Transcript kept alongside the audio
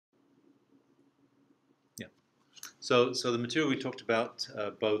So the material we talked about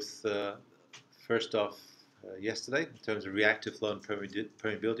both first off yesterday in terms of reactive flow and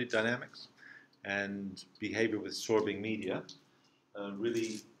permeability dynamics and behavior with sorbing media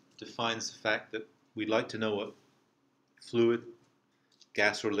really defines the fact that we'd like to know what fluid,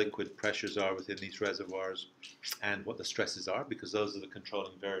 gas or liquid pressures are within these reservoirs and what the stresses are, because those are the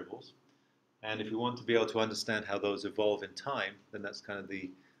controlling variables. And if we want to be able to understand how those evolve in time, then that's kind of the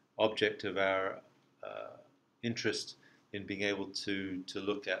object of our interest in being able to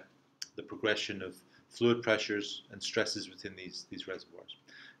look at the progression of fluid pressures and stresses within these reservoirs.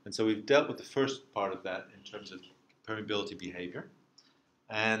 And so we've dealt with the first part of that in terms of permeability behavior,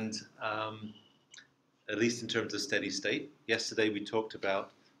 and at least in terms of steady state. Yesterday we talked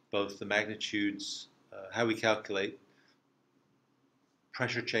about both the magnitudes, how we calculate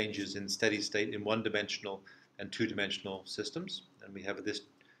pressure changes in steady state in one-dimensional and two-dimensional systems, and we have this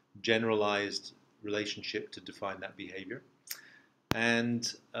generalized relationship to define that behavior.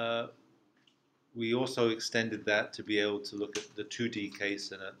 And we also extended that to be able to look at the 2D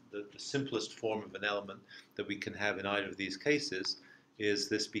case, and the simplest form of an element that we can have in either of these cases is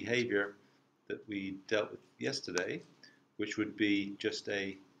this behavior that we dealt with yesterday, which would be just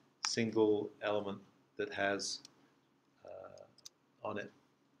a single element that has on it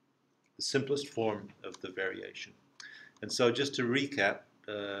the simplest form of the variation. And so just to recap,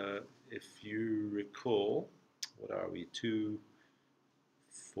 if you recall, what are we, 2,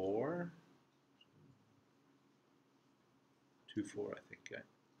 4? 2, 4, I think,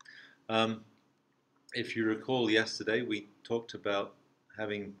 yeah. If you recall yesterday, we talked about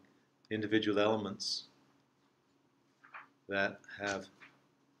having individual elements that have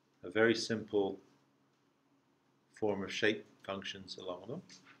a very simple form of shape functions along them.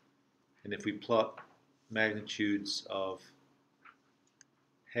 And if we plot magnitudes of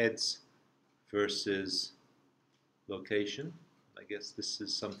heads versus location, I guess this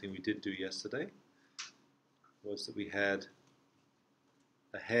is something we did do yesterday, was that we had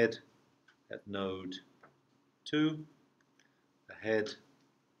a head at node 2, a head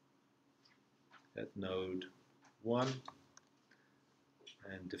at node 1,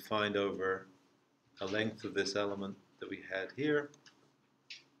 and defined over a length of this element that we had here.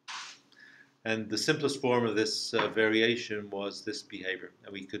 And the simplest form of this variation was this behavior,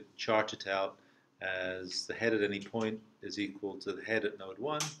 and we could chart it out as the head at any point is equal to the head at node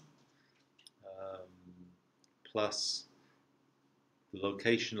 1 plus the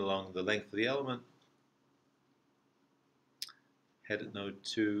location along the length of the element, head at node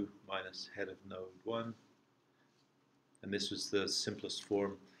 2 minus head of node 1. And this was the simplest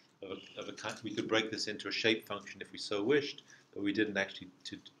form of a kind. We could break this into a shape function if we so wished, but we didn't actually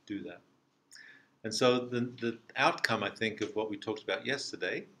do that. And so the outcome, I think, of what we talked about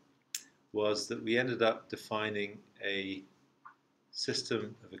yesterday was that we ended up defining a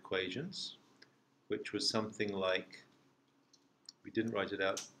system of equations, which was something like, we didn't write it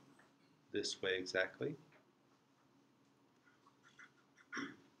out this way exactly,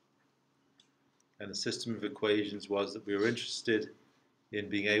 and the system of equations was that we were interested in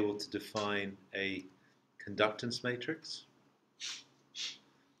being able to define a conductance matrix.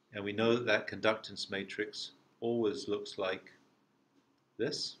 And we know that that conductance matrix always looks like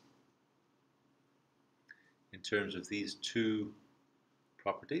this in terms of these two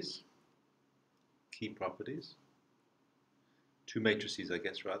properties, key properties, two matrices, I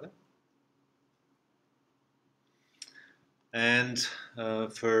guess, rather. And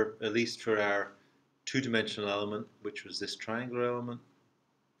for at least for our two-dimensional element, which was this triangular element,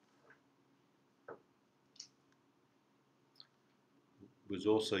 was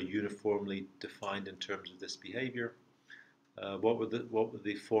also uniformly defined in terms of this behavior. What were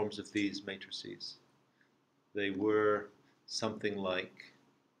the forms of these matrices? They were something like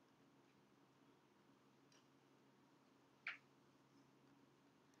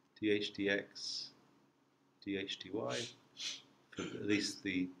dH dx, dH dy, for at least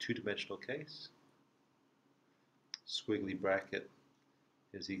the two-dimensional case. Squiggly bracket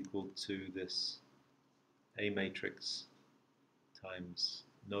is equal to this A matrix times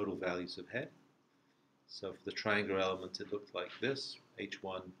nodal values of head. So for the triangular element it looked like this,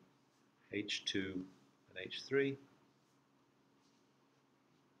 H1, H2, and H3.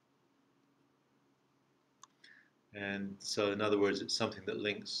 And so in other words, it's something that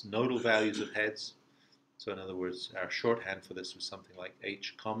links nodal values of heads. So in other words, our shorthand for this was something like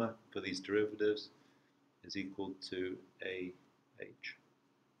H comma for these derivatives is equal to AH.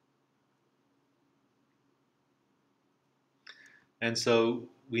 And so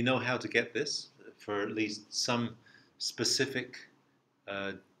we know how to get this for at least some specific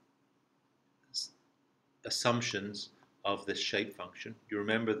a assumptions of this shape function. You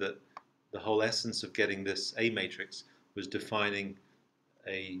remember that the whole essence of getting this A matrix was defining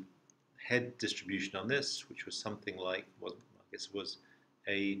a head distribution on this, which was something like, well, I guess it was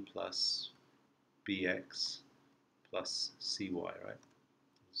A plus BX plus CY, right?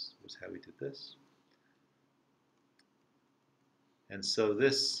 This was how we did this. And so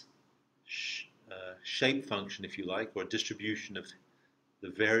this shape function, if you like, or distribution of the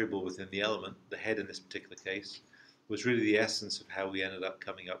variable within the element, the head in this particular case, was really the essence of how we ended up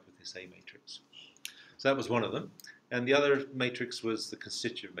coming up with this A matrix. So that was one of them. And the other matrix was the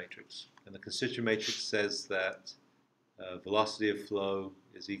constitutive matrix. And the constitutive matrix says that velocity of flow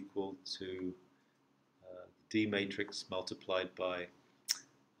is equal to D matrix multiplied by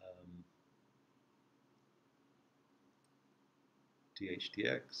dH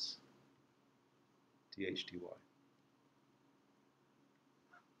dx, dH dy.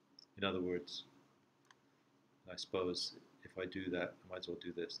 In other words, I suppose if I do that, I might as well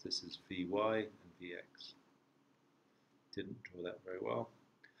do this. This is Vy and Vx. Didn't draw that very well.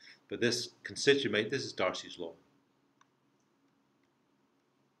 But this constituent, this is Darcy's law.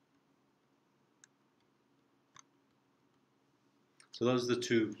 So those are the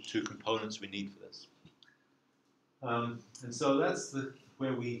two components we need for this. And so that's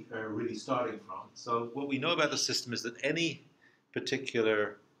where we are really starting from. So what we know about the system is that any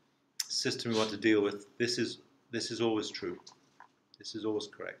particular system we want to deal with, this is always true. This is always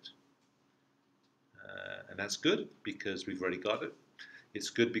correct. And that's good because we've already got it. It's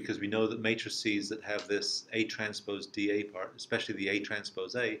good because we know that matrices that have this A transpose dA part, especially the A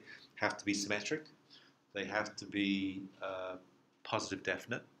transpose A, have to be symmetric. They have to be positive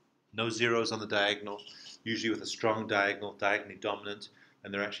definite. No zeros on the diagonal, usually with a strong diagonal, diagonally dominant,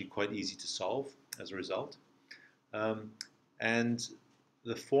 and they're actually quite easy to solve as a result. And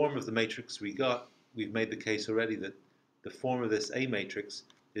the form of the matrix we got, we've made the case already that the form of this A matrix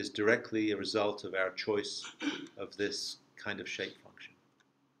is directly a result of our choice of this kind of shape function.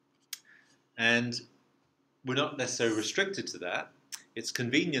 And we're not necessarily restricted to that. It's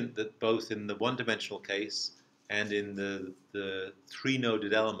convenient that both in the one-dimensional case and in the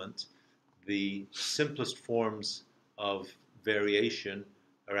three-noded element, the simplest forms of variation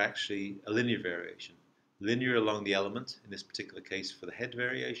are actually a linear variation. Linear along the element, in this particular case for the head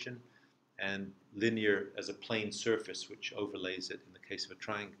variation, and linear as a plane surface which overlays it in the case of a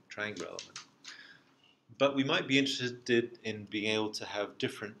triangular element. But we might be interested in being able to have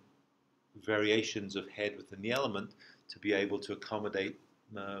different variations of head within the element to be able to accommodate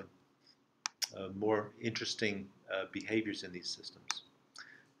more interesting behaviors in these systems.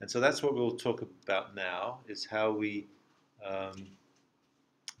 And so that's what we'll talk about now, is how we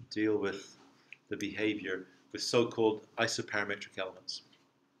deal with the behavior with so-called isoparametric elements.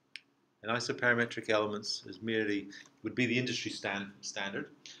 And isoparametric elements would be the industry standard.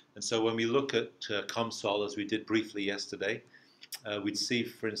 And so when we look at COMSOL, as we did briefly yesterday, we'd see,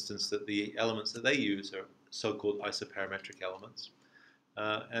 for instance, that the elements that they use are so-called isoparametric elements.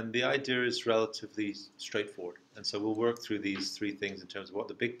 And the idea is relatively straightforward. And so we'll work through these three things in terms of what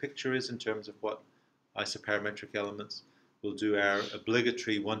the big picture is, in terms of what isoparametric elements. We'll do our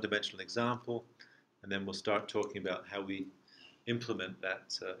obligatory one-dimensional example, and then we'll start talking about how we implement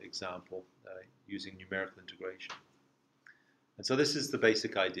that example using numerical integration. And so this is the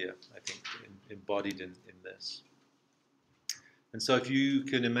basic idea, I think, embodied in this. And so if you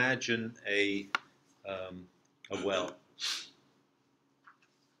can imagine a well,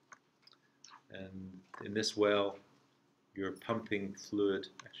 and in this well, you're pumping fluid.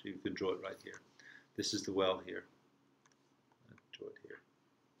 Actually, you can draw it right here. This is the well here. I'll draw it here.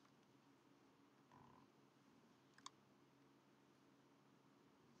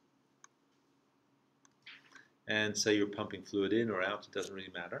 And say you're pumping fluid in or out, it doesn't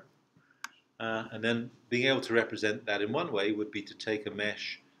really matter. And then being able to represent that in one way would be to take a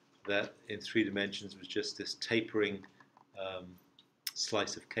mesh that in 3 dimensions was just this tapering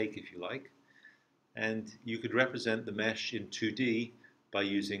slice of cake, if you like. And you could represent the mesh in 2D by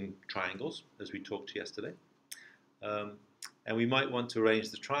using triangles, as we talked yesterday. And we might want to arrange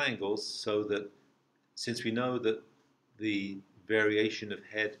the triangles so that, since we know that the variation of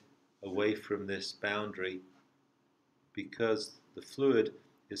head away from this boundary, because the fluid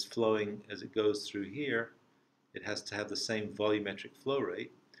is flowing as it goes through here, it has to have the same volumetric flow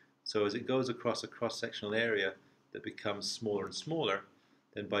rate. So as it goes across a cross-sectional area that becomes smaller and smaller,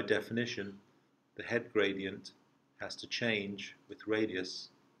 then by definition, the head gradient has to change with radius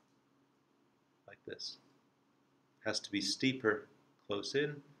like this. It has to be steeper close in,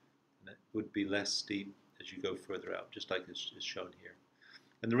 and it would be less steep as you go further out, just like is shown here.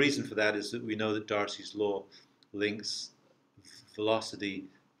 And the reason for that is that we know that Darcy's law links velocity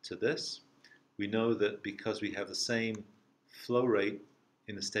to this. We know that because we have the same flow rate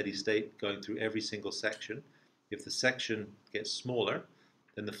in the steady state going through every single section, if the section gets smaller,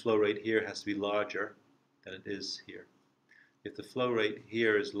 then the flow rate here has to be larger than it is here. If the flow rate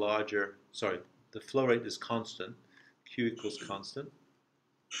here is larger, sorry, the flow rate is constant, Q equals constant,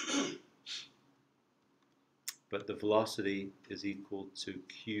 but the velocity is equal to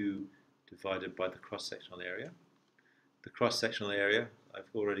Q divided by the cross-sectional area. The cross-sectional area, I've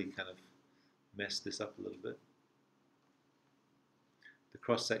already kind of messed this up a little bit. The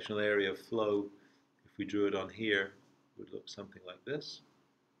cross-sectional area of flow, if we drew it on here, would look something like this.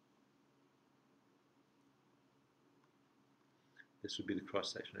 This would be the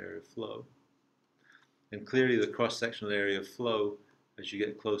cross-sectional area of flow. And clearly the cross-sectional area of flow, as you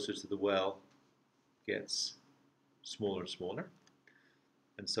get closer to the well, gets smaller and smaller.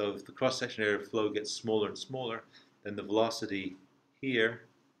 And so if the cross-sectional area of flow gets smaller and smaller, then the velocity here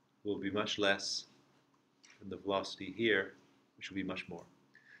will be much less than the velocity here, which will be much more.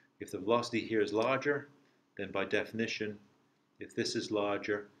 If the velocity here is larger, then by definition, if this is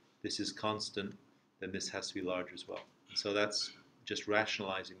larger, this is constant, then this has to be larger as well. And so that's just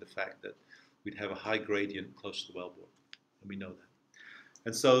rationalizing the fact that we'd have a high gradient close to the wellbore, and we know that.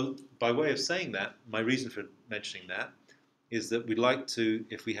 And so by way of saying that, my reason for mentioning that is that we'd like to,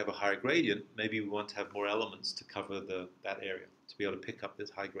 if we have a higher gradient, maybe we want to have more elements to cover that area, to be able to pick up these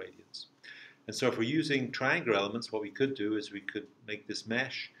high gradients. And so if we're using triangular elements, what we could do is we could make this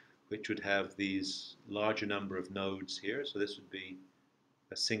mesh, which would have these larger number of nodes here. So this would be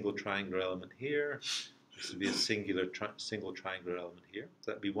a single triangular element here. This would be a single triangular element here.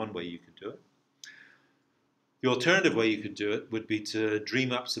 So that'd be one way you could do it. The alternative way you could do it would be to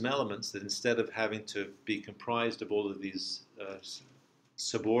dream up some elements that instead of having to be comprised of all of these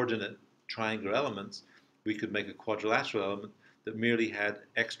subordinate triangular elements, we could make a quadrilateral element that merely had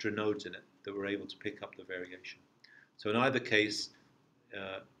extra nodes in it that were able to pick up the variation. So in either case,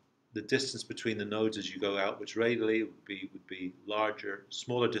 the distance between the nodes as you go outwards radially would be larger,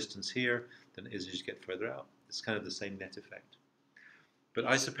 smaller distance here than it is as you get further out. It's kind of the same net effect. But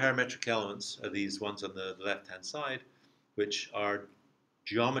isoparametric elements are these ones on the left-hand side, which are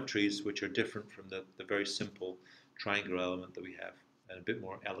geometries which are different from the very simple triangular element that we have, and a bit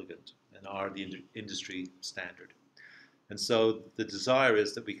more elegant, and are the industry standard. And so the desire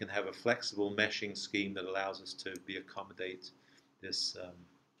is that we can have a flexible meshing scheme that allows us to accommodate this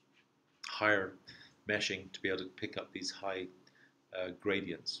higher meshing to be able to pick up these high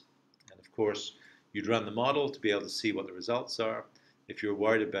gradients. And of course, you'd run the model to be able to see what the results are. If you're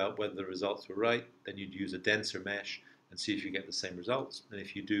worried about whether the results were right, then you'd use a denser mesh and see if you get the same results. And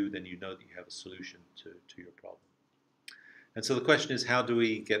if you do, then you know that you have a solution to your problem. And so the question is, how do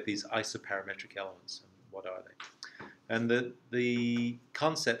we get these isoparametric elements, and what are they? And the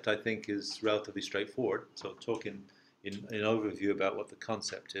concept, I think, is relatively straightforward. So I'll talk in overview about what the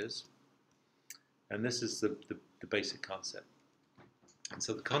concept is. And this is the basic concept. And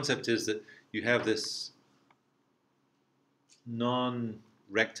so the concept is that you have this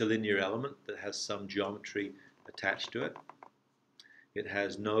non-rectilinear element that has some geometry attached to it. It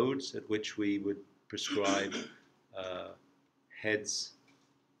has nodes at which we would prescribe heads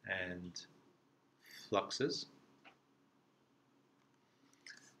and fluxes.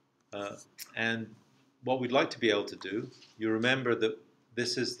 And what we'd like to be able to do, you remember that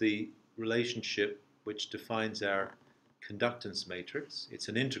this is the relationship which defines our conductance matrix. It's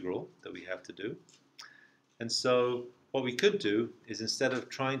an integral that we have to do. And so what we could do is, instead of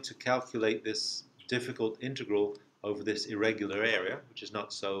trying to calculate this difficult integral over this irregular area, which is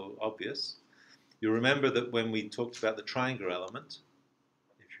not so obvious, you remember that when we talked about the triangular element,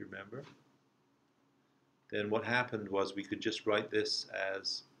 if you remember, then what happened was we could just write this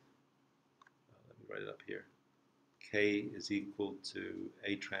as, let me write it up here, K is equal to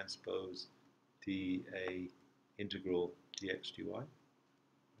A transpose dA integral dx dy.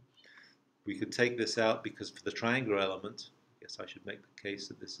 We could take this out because for the triangular element, I guess I should make the case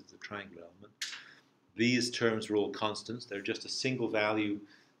that this is the triangular element, these terms are all constants. They're just a single value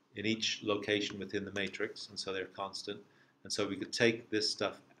in each location within the matrix, and so they're constant. And so we could take this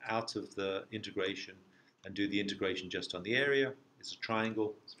stuff out of the integration and do the integration just on the area. It's a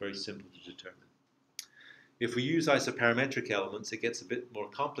triangle. It's very simple to determine. If we use isoparametric elements, it gets a bit more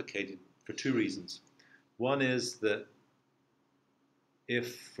complicated for two reasons. One is that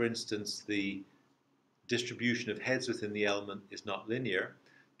if, for instance, the distribution of heads within the element is not linear,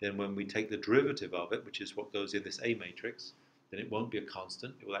 then when we take the derivative of it, which is what goes in this A matrix, then it won't be a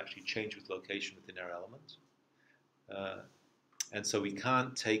constant. It will actually change with location within our element. And so we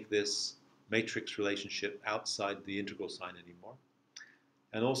can't take this matrix relationship outside the integral sign anymore.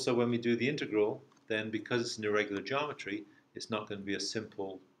 And also when we do the integral, then because it's an irregular geometry, it's not going to be a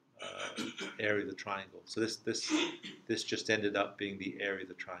simple area of the triangle. So this just ended up being the area of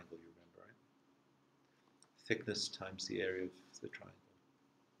the triangle, you remember, right? Thickness times the area of the triangle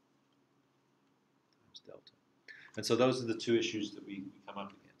times delta. And so those are the two issues that we come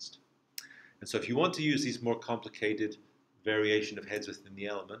up against. And so if you want to use these more complicated variation of heads within the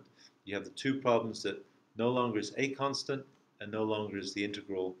element, you have the two problems that no longer is a constant and no longer is the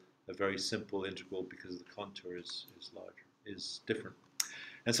integral a very simple integral because the contour is larger, is different.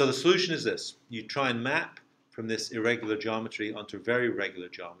 And so the solution is this. You try and map from this irregular geometry onto very regular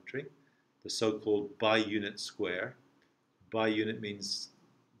geometry, the so-called bi-unit square. Bi-unit means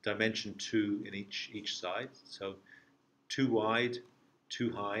dimension 2 in each side. So 2 wide,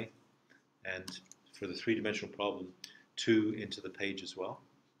 2 high, and for the three-dimensional problem, 2 into the page as well,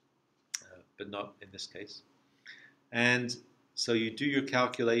 but not in this case. And so you do your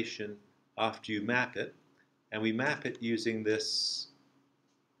calculation after you map it, and we map it using this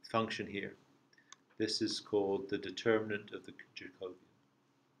function here. This is called the determinant of the Jacobian.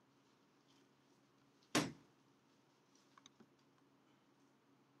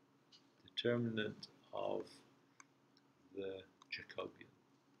 Determinant of the Jacobian.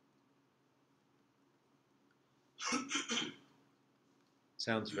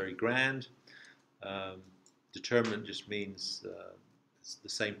 Sounds very grand. Determinant just means it's the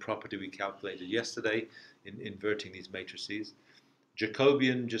same property we calculated yesterday in inverting these matrices.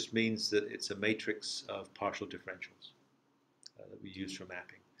 Jacobian just means that it's a matrix of partial differentials that we use for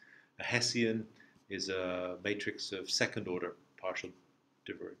mapping. A Hessian is a matrix of second order partial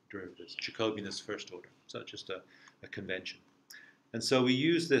derivatives. Jacobian is first order, so just a convention. And so we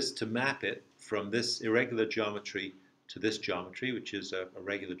use this to map it from this irregular geometry to this geometry, which is a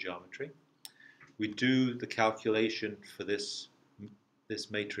regular geometry. We do the calculation for this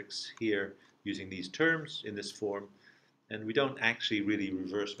matrix here using these terms in this form, and we don't actually really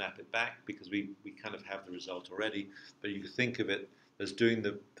reverse map it back because we kind of have the result already, but you can think of it as doing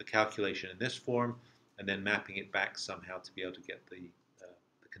the calculation in this form and then mapping it back somehow to be able to get the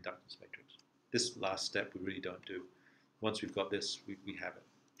conductance matrix. This last step we really don't do. Once we've got this, we have it.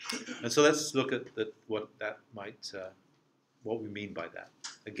 And so let's look at what that might, what we mean by that.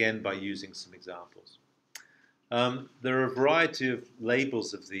 Again, by using some examples. There are a variety of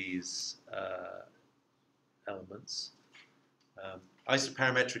labels of these elements.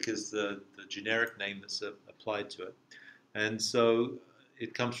 Isoparametric is the generic name that's applied to it. And so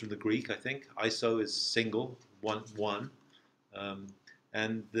it comes from the Greek, I think. Iso is single, one.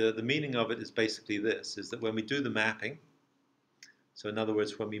 And the meaning of it is basically this, is that when we do the mapping, so in other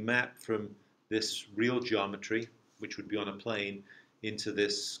words, when we map from this real geometry, which would be on a plane, into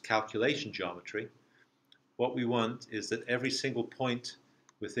this calculation geometry, what we want is that every single point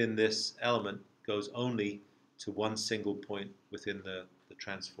within this element goes only to one single point within the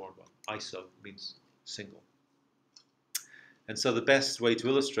transformed one. Iso means single. And so the best way to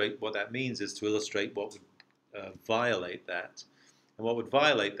illustrate what that means is to illustrate what would violate that. And what would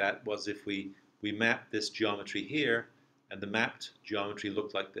violate that was if we map this geometry here, and the mapped geometry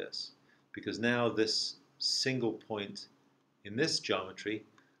looked like this. Because now this single point in this geometry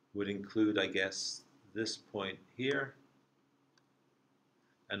would include, I guess, this point here,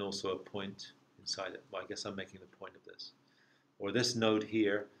 and also a point inside it. Well, I guess I'm making the point of this. Or this node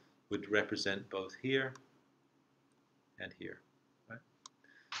here would represent both here and here. Right?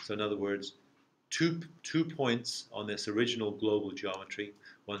 So in other words, two points on this original global geometry,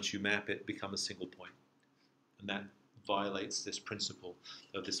 once you map it, become a single point. And that violates this principle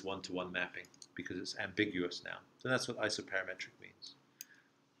of this one-to-one mapping because it's ambiguous now. So that's what isoparametric means.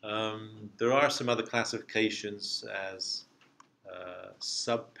 There are some other classifications as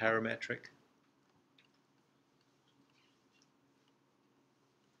subparametric.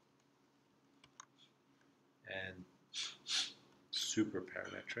 And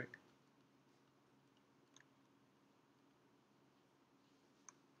superparametric.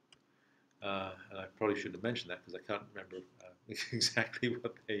 And I probably should have mentioned that because I can't remember exactly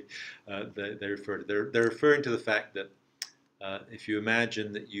what they refer to. They're referring to the fact that if you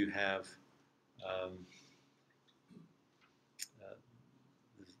imagine that you have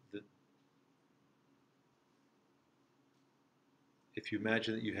if you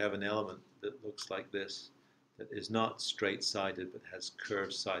imagine that you have an element that looks like this, that is not straight-sided but has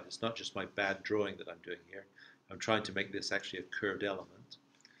curved side. It's not just my bad drawing that I'm doing here. I'm trying to make this actually a curved element.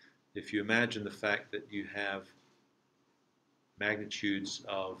 If you imagine the fact that you have magnitudes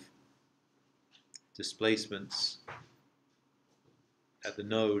of displacements at the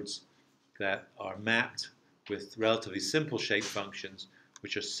nodes that are mapped with relatively simple shape functions,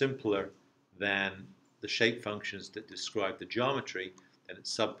 which are simpler than the shape functions that describe the geometry, then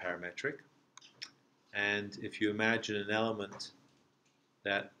it's subparametric. And if you imagine an element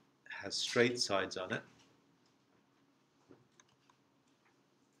that has straight sides on it,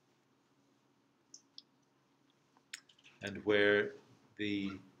 and where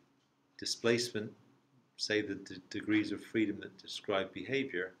the displacement, say the degrees of freedom that describe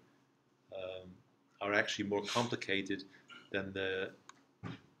behavior, are actually more complicated than the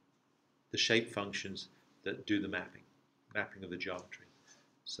shape functions that do the mapping of the geometry.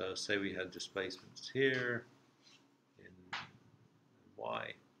 So say we had displacements here in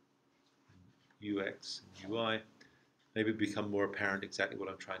y, ux, and ui. Maybe it'll become more apparent exactly what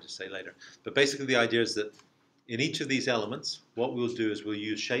I'm trying to say later. But basically the idea is that in each of these elements, what we'll do is we'll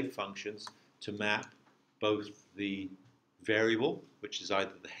use shape functions to map both the variable, which is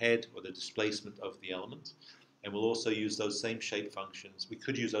either the head or the displacement of the element, and we'll also use those same shape functions. We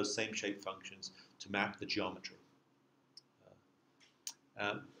could use those same shape functions to map the geometry.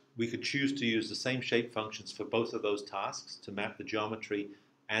 We could choose to use the same shape functions for both of those tasks, to map the geometry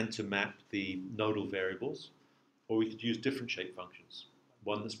and to map the nodal variables, or we could use different shape functions,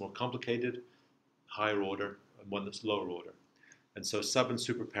 one that's more complicated, higher order, and one that's lower order. And so sub and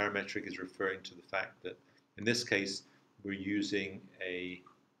superparametric is referring to the fact that in this case we're using a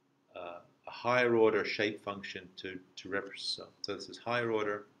higher order shape function to represent. So this is higher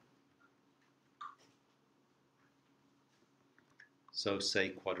order. So say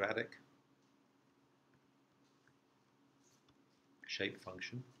quadratic shape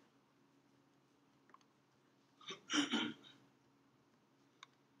function.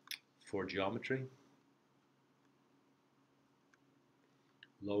 For geometry,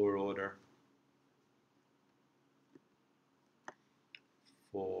 lower order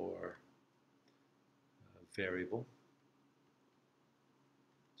for variable.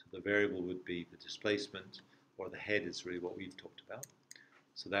 So the variable would be the displacement, or the head is really what we've talked about.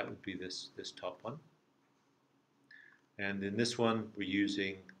 So that would be this top one. And in this one we're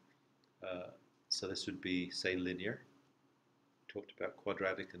using, so this would be, say, linear. We talked about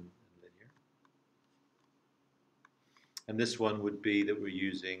quadratic and linear. And this one would be that we're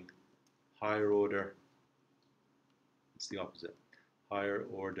using higher order, it's the opposite, higher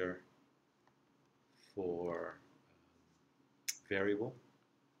order for variable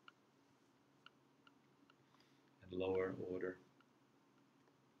and lower order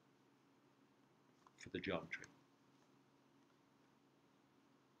for the geometry.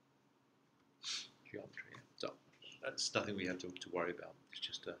 So that's nothing we have to worry about. It's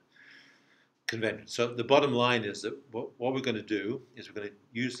just a convention. So the bottom line is that what we're going to do is we're going to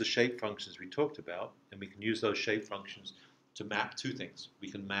use the shape functions we talked about, and we can use those shape functions to map two things.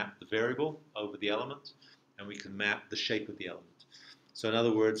 We can map the variable over the element, and we can map the shape of the element. So in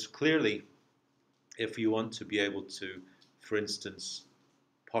other words, clearly, if you want to be able to, for instance,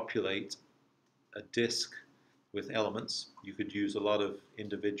 populate a disk with elements, you could use a lot of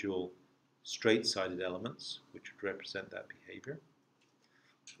individual straight-sided elements, which would represent that behavior,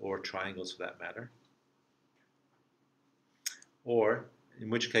 or triangles for that matter. Or, in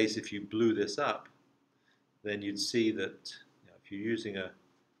which case, if you blew this up, then you'd see that if you're using a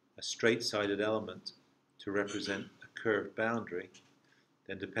straight-sided element to represent a curved boundary,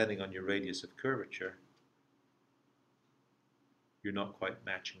 then depending on your radius of curvature, you're not quite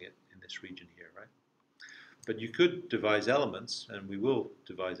matching it in this region here, right? But you could devise elements, and we will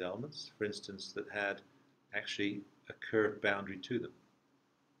devise elements, for instance, that had actually a curved boundary to them.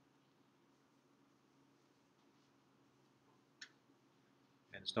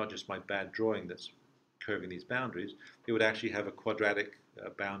 And it's not just my bad drawing that's curving these boundaries. It would actually have a quadratic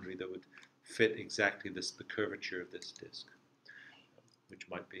boundary that would fit exactly the curvature of this disk, which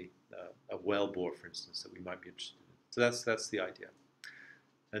might be a well bore, for instance, that we might be interested in. So that's the idea.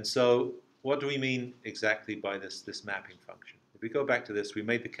 And so what do we mean exactly by this mapping function? If we go back to this, we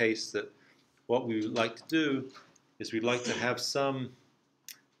made the case that what we would like to do is we'd like to have some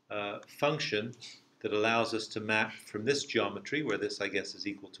function that allows us to map from this geometry, where this, I guess, is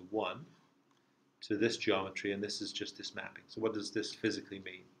equal to 1, to this geometry, and this is just this mapping. So what does this physically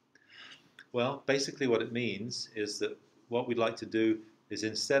mean? Well, basically what it means is that what we'd like to do is,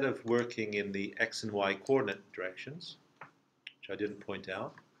 instead of working in the x and y coordinate directions, which I didn't point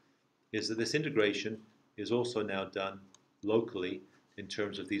out, is that this integration is also now done locally in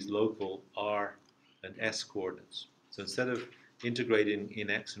terms of these local r and s coordinates. So instead of integrating in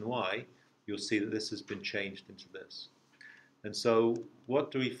x and y, you'll see that this has been changed into this. And so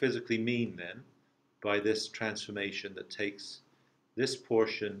what do we physically mean then by this transformation that takes this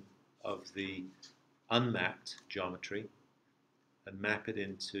portion of the unmapped geometry and map it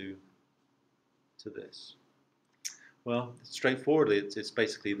into this? Well, straightforwardly, it's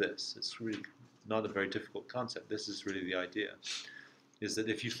basically this. It's really not a very difficult concept. This is really the idea, is that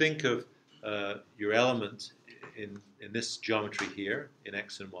if you think of your element in this geometry here, in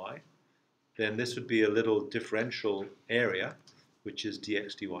x and y, then this would be a little differential area, which is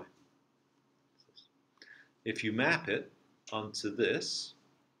dx dy. If you map it onto this,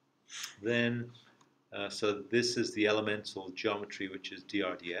 then, so this is the elemental geometry, which is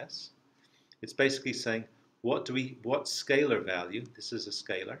dr ds. It's basically saying, what scalar value, this is a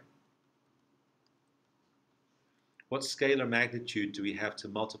scalar, what scalar magnitude do we have to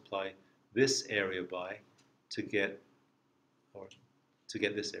multiply this area by to get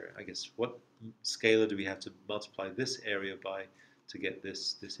this area? I guess, what scalar do we have to multiply this area by to get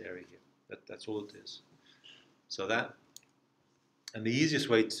this area here? That's all it is. So that, and the easiest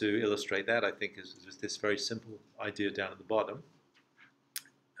way to illustrate that, I think, is this very simple idea down at the bottom.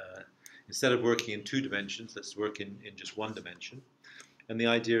 Instead of working in 2 dimensions, let's work in just 1 dimension. And the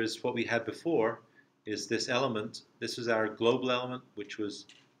idea is what we had before is this element, this was our global element, which was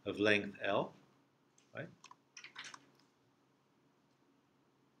of length L, right?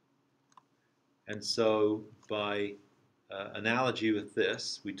 And so by analogy with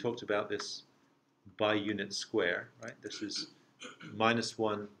this, we talked about this by unit square, right? This is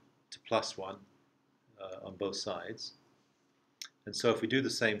 -1 to +1 on both sides. And so if we do the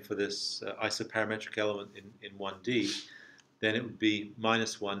same for this isoparametric element in 1D, then it would be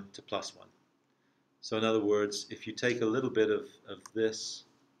 -1 to +1. So in other words, if you take a little bit of this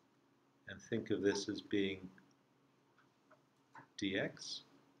and think of this as being dx,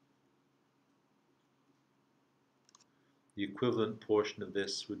 the equivalent portion of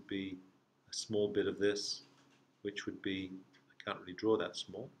this would be a small bit of this, which would be, I can't really draw that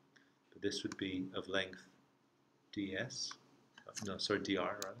small, but this would be of length ds. No, sorry,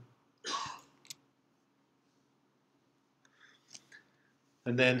 dr rather.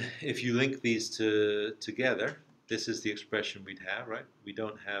 And then if you link these together, this is the expression we'd have, right? We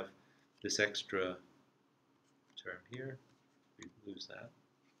don't have this extra term here. We lose that.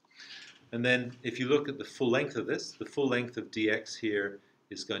 And then if you look at the full length of this, the full length of dx here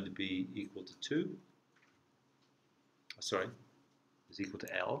is going to be equal to 2. Sorry, is equal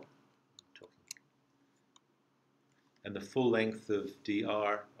to L. And the full length of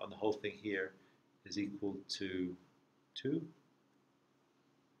dr on the whole thing here is equal to 2.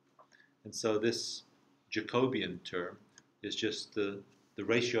 And so this Jacobian term is just the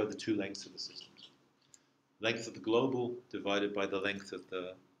ratio of the 2 lengths of the systems. Length of the global divided by the length of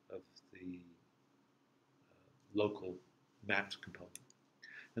the local mapped component.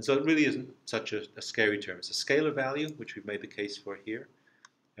 And so it really isn't such a scary term. It's a scalar value, which we've made the case for here.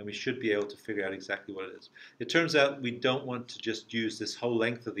 And we should be able to figure out exactly what it is. It turns out we don't want to just use this whole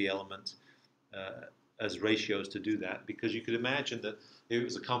length of the element as ratios to do that, because you could imagine that if it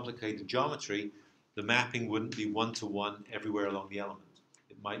was a complicated geometry, the mapping wouldn't be 1-to-1 everywhere along the element.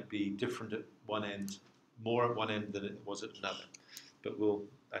 It might be different at one end, more at one end than it was at another. But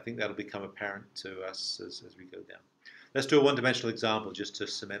I think that'll become apparent to us as we go down. Let's do a 1-dimensional example just to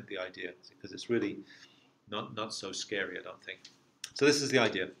cement the idea, because it's really not so scary, I don't think. So this is the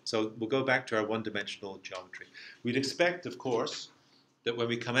idea. So we'll go back to our 1-dimensional geometry. We'd expect, of course, that when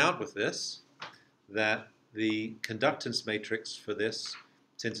we come out with this, that the conductance matrix for this,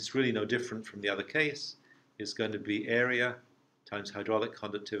 since it's really no different from the other case, is going to be area times hydraulic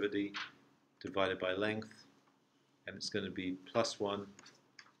conductivity divided by length, and it's going to be +1,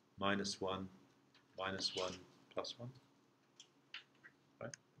 -1, -1, +1.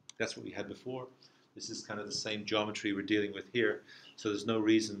 Right? That's what we had before. This is kind of the same geometry we're dealing with here, so there's no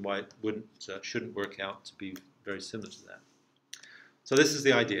reason why it shouldn't work out to be very similar to that. So this is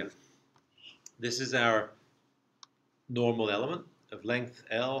the idea. This is our normal element of length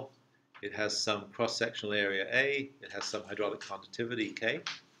L. It has some cross-sectional area A. It has some hydraulic conductivity K.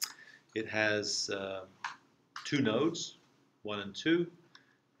 It has 2 nodes, 1 and 2,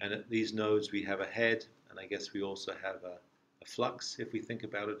 and at these nodes we have a head, and I guess we also have a flux if we think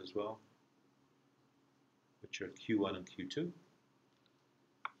about it as well, which are Q1 and Q2.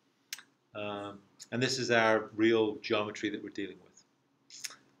 And this is our real geometry that we're dealing with.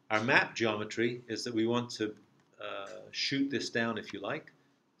 Our map geometry is that we want to shoot this down, if you like,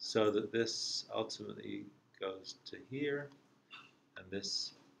 so that this ultimately goes to here, and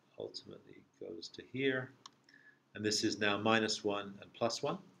this ultimately goes to here, and this is now -1 and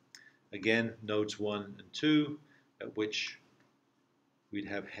 +1. Again, nodes 1 and 2, at which we'd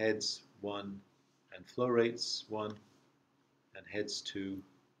have heads 1 and flow rates 1, and heads 2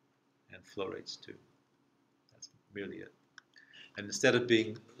 and flow rates 2. That's merely it. And instead of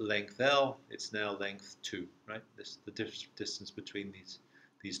being length L, it's now length 2, right? The distance between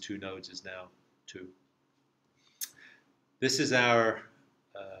these two nodes is now 2. This is our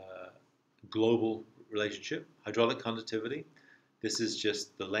global relationship, hydraulic conductivity. This is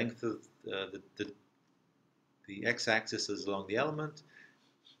just the length of the x-axis is along the element.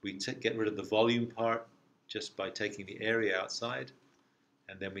 We get rid of the volume part just by taking the area outside,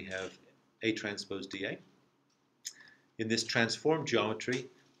 and then we have A transpose dA. In this transform geometry,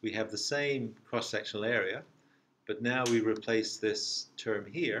 we have the same cross-sectional area, but now we replace this term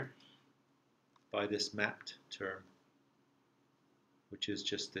here by this mapped term, which is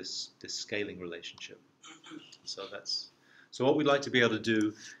just this scaling relationship. So what we'd like to be able to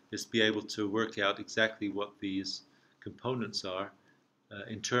do is be able to work out exactly what these components are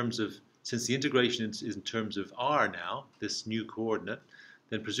in terms of, since the integration is in terms of R now, this new coordinate,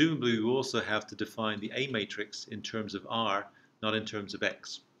 then presumably we also have to define the A matrix in terms of R, not in terms of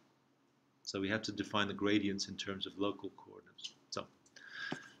X. So we have to define the gradients in terms of local coordinates. So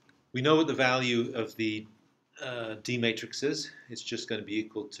we know what the value of the D matrix is. It's just going to be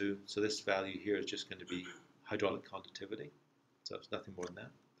equal to, so this value here is just going to be hydraulic conductivity. So it's nothing more than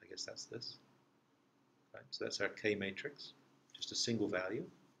that. I guess that's this. Right? So that's our K matrix, just a single value.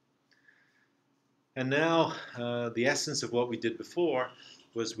 And now the essence of what we did before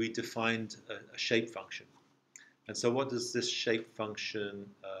was we defined a shape function. And so what does this shape function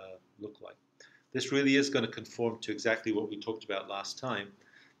look like? This really is going to conform to exactly what we talked about last time,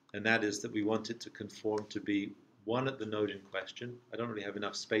 and that is that we want it to conform to be 1 at the node in question. I don't really have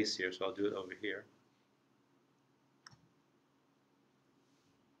enough space here, so I'll do it over here.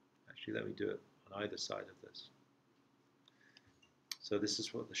 Actually, let me do it on either side of this. So this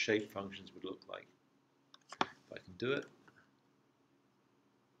is what the shape functions would look like. If I can do it.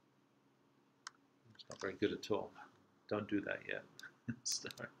 It's not very good at all. Don't do that yet.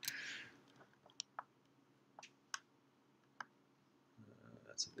 Start.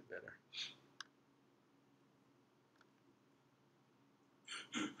 That's a bit better.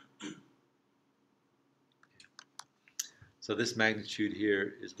 So this magnitude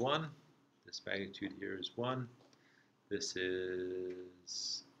here is 1. This magnitude here is 1. This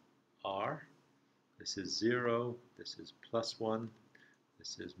is R. This is 0. This is plus 1.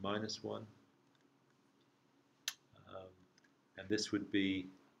 This is minus 1. And this would be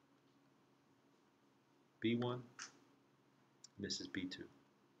B1. And this is B2.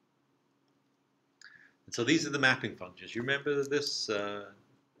 And so these are the mapping functions. You remember this? I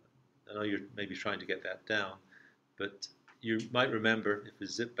know you're maybe trying to get that down, but you might remember, if we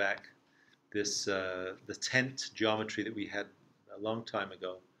zip back, this the tent geometry that we had a long time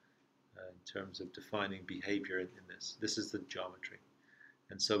ago in terms of defining behavior in this. This is the geometry.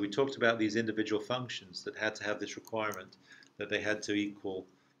 And so we talked about these individual functions that had to have this requirement that they had to equal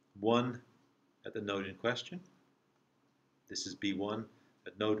 1 at the node in question. This is B1.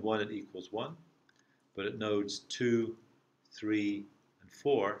 At node 1 it equals 1. But at nodes 2, 3, and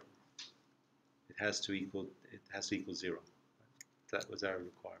 4, it has to equal 0. That was our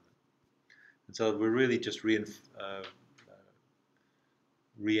requirement. And so we're really just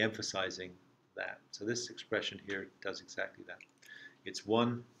re-emphasizing that. So this expression here does exactly that. It's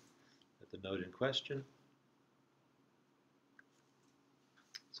 1 at the node in question.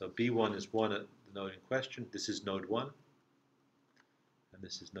 So B1 is 1 at the node in question. This is node 1. And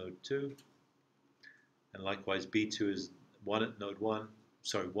this is node 2. And likewise, B2 is 1 at node 1.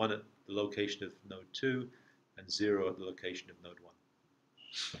 Sorry, 1 at the location of node 2, and 0 at the location of node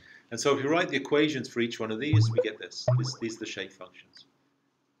 1. And so if you write the equations for each one of these, we get this. These are the shape functions.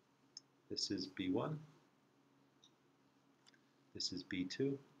 This is B1. This is B2.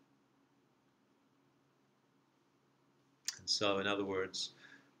 And so, in other words,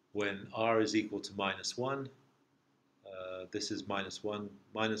 when R is equal to minus 1, this is minus 1.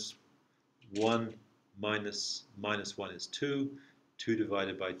 Minus 1 minus 1 is 2. 2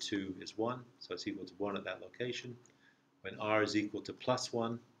 divided by 2 is 1. So it's equal to 1 at that location. When R is equal to plus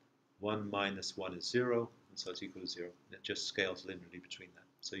 1, 1 minus 1 is 0. And so it's equal to 0. And it just scales linearly between that.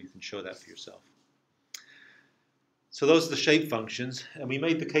 So you can show that for yourself. So those are the shape functions. And we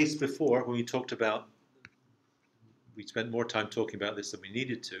made the case before when we talked about, we spent more time talking about this than we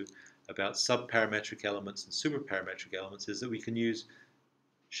needed to, about subparametric elements and superparametric elements, is that we can use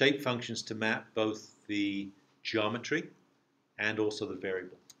shape functions to map both the geometry and also the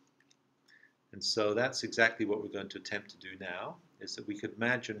variable. And so that's exactly what we're going to attempt to do now, is that we could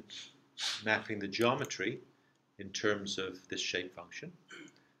imagine mapping the geometry in terms of this shape function.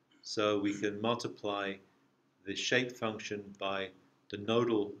 So we can multiply the shape function by the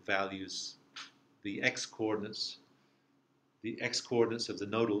nodal values, the x-coordinates of the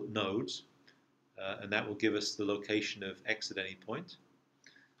nodal nodes, and that will give us the location of x at any point.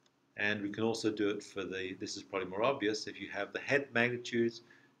 And we can also do it for this is probably more obvious, if you have the head magnitudes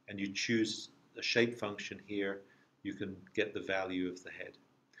and you choose a shape function here, you can get the value of the head.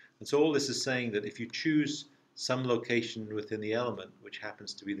 And so all this is saying that if you choose some location within the element, which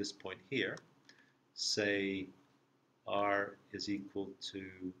happens to be this point here, say r is equal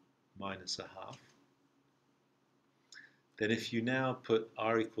to -1/2, then if you now put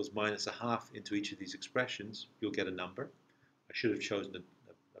r equals -1/2 into each of these expressions, you'll get a number. I should have chosen a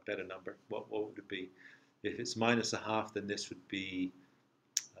better number. What would it be? If it's -1/2, then this would be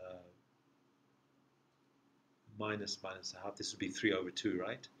 -1/2. This would be 3/2,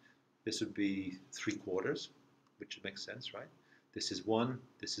 right? This would be 3/4, which makes sense, right? This is 1,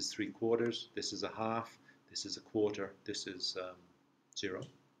 this is 3/4, this is 1/2, this is 1/4, this is 0.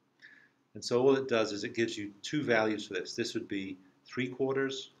 And so all it does is it gives you two values for this. This would be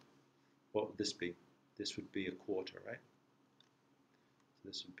 3/4. What would this be? This would be 1/4, right? So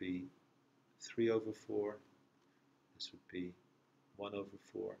this would be 3/4. This would be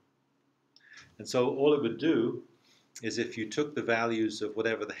 1/4. And so all it would do is if you took the values of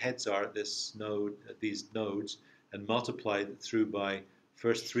whatever the heads are at this node, at these nodes, and multiplied it through by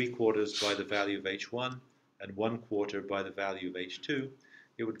first 3/4 by the value of h1 and 1/4 by the value of h2,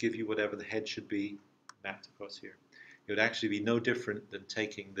 it would give you whatever the head should be mapped across here. It would actually be no different than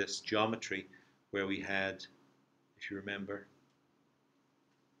taking this geometry where we had, if you remember,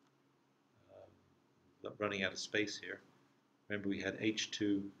 running out of space here. Remember we had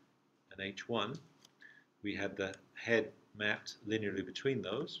h2 and h1. We had the head mapped linearly between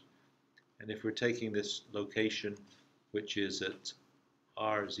those. And if we're taking this location, which is at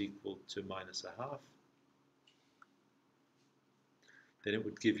r is equal to -1/2, then it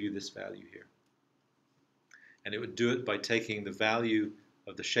would give you this value here. And it would do it by taking the value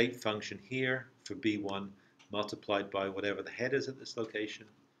of the shape function here for b1 multiplied by whatever the head is at this location,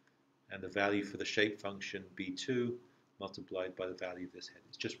 and the value for the shape function b2 multiplied by the value of this head.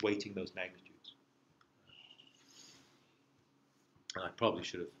 It's just weighting those magnitudes. And I probably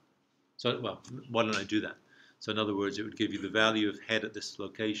should have. So, well, why don't I do that? So in other words, it would give you the value of head at this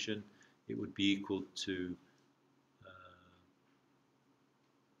location. It would be equal to,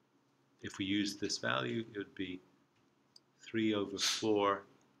 if we use this value, it would be 3/4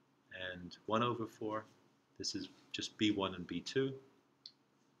 and 1/4. This is just b1 and b2.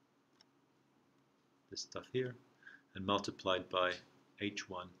 This stuff here, and multiplied by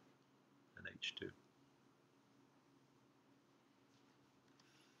h1 and h2.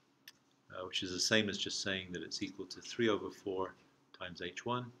 Which is the same as just saying that it's equal to 3/4 times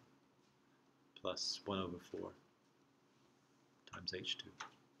h1 plus 1/4 times h2.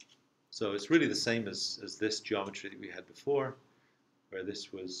 So it's really the same as this geometry that we had before, where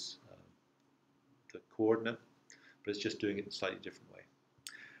this was the coordinate, but it's just doing it in a slightly different way.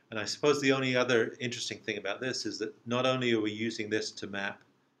 And I suppose the only other interesting thing about this is that not only are we using this to map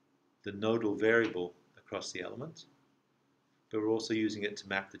the nodal variable across the element, but we're also using it to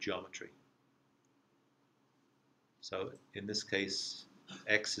map the geometry. So in this case,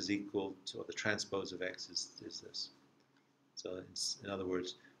 x is equal to, or the transpose of x is this. So in other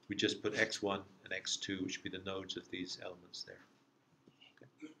words, we just put x1 and x2, which would be the nodes of these elements there.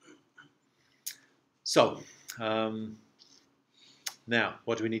 Okay. So now,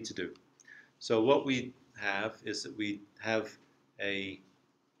 what do we need to do? So what we have is that we have a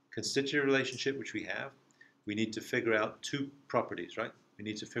constitutive relationship, which we have. We need to figure out two properties, right? We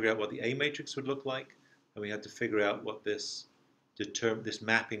need to figure out what the A matrix would look like, and we have to figure out what this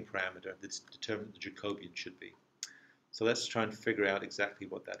mapping parameter that's determined the Jacobian should be. So let's try and figure out exactly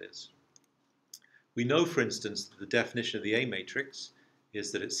what that is. We know, for instance, that the definition of the A matrix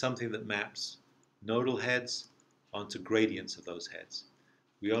is that it's something that maps nodal heads onto gradients of those heads.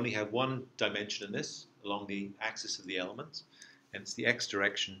 We only have one dimension in this, along the axis of the element, and it's the x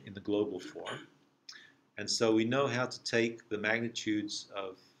direction in the global form. And so we know how to take the magnitudes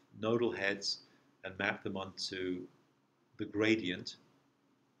of nodal heads and map them onto the gradient.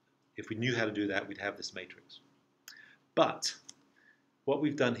 If we knew how to do that, we'd have this matrix. But what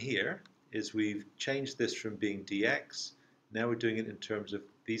we've done here is we've changed this from being dx. Now we're doing it in terms of,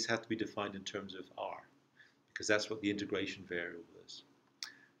 these have to be defined in terms of r, because that's what the integration variable is.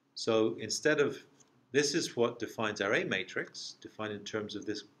 So instead of, this is what defines our A matrix, defined in terms of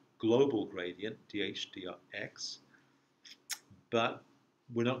this global gradient, dh dx, but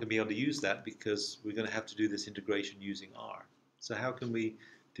we're not going to be able to use that because we're going to have to do this integration using r. So how can we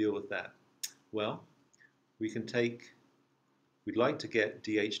deal with that? Well, we'd like to get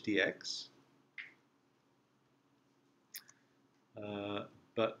dH dx,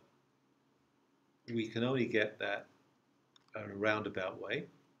 but we can only get that in a roundabout way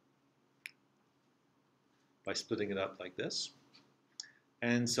by splitting it up like this.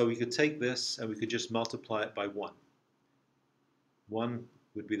 And so we could take this and we could just multiply it by 1. 1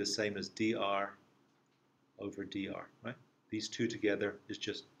 would be the same as dr over dr, right? These two together is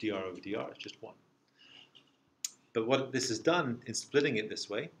just dr over dr, it's just 1. But what this has done in splitting it this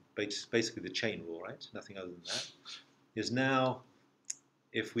way, basically the chain rule, right? Nothing other than that, is now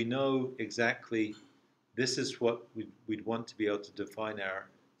if we know exactly this is what we'd want to be able to define our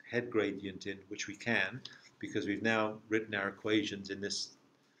head gradient in, which we can, because we've now written our equations in this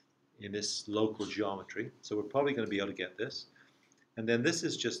local geometry. So we're probably going to be able to get this. And then this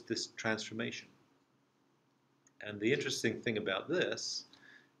is just this transformation. And the interesting thing about this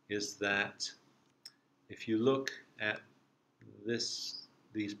is that if you look at these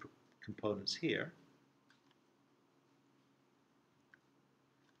components here,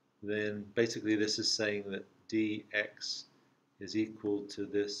 then basically this is saying that dx is equal to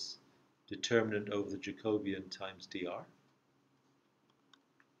this determinant over the Jacobian times dr.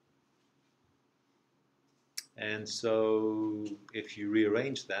 And so if you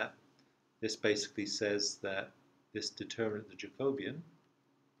rearrange that, this basically says that this determinant of the Jacobian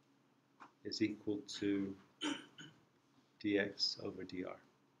is equal to dx over dr.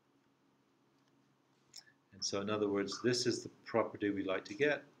 And so in other words, this is the property we like to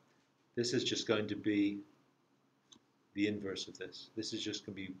get. This is just going to be the inverse of this. This is just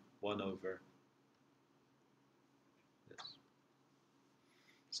going to be 1 over this.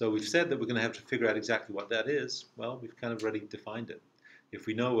 So we've said that we're going to have to figure out exactly what that is. Well, we've kind of already defined it. If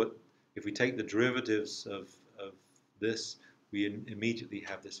we know what, if we take the derivatives of this, we immediately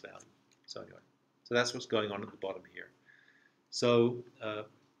have this value. So anyway, so that's what's going on at the bottom here. So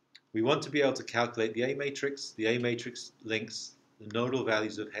we want to be able to calculate the A matrix. The A matrix links the nodal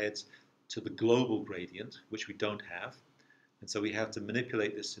values of heads to the global gradient, which we don't have. And so we have to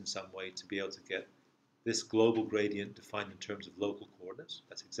manipulate this in some way to be able to get this global gradient defined in terms of local coordinates.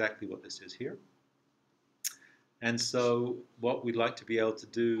 That's exactly what this is here. And so what we'd like to be able to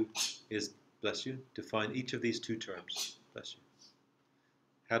do is, bless you, define each of these two terms. Bless you.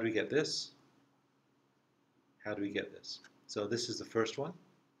 How do we get this? How do we get this? So this is the first one.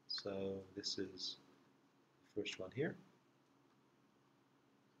 So this is the first one here.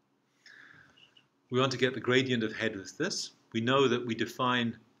 We want to get the gradient of head with this. We know that we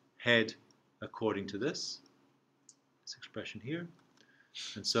define head according to this expression here.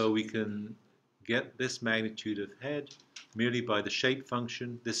 And so we can get this magnitude of head merely by the shape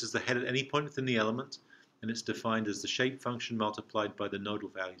function. This is the head at any point within the element, and it's defined as the shape function multiplied by the nodal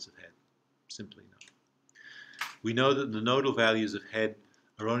values of head. Simply enough. We know that the nodal values of head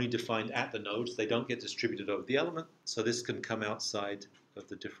are only defined at the nodes. They don't get distributed over the element, so this can come outside of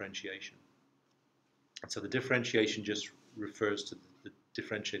the differentiation. So the differentiation just refers to the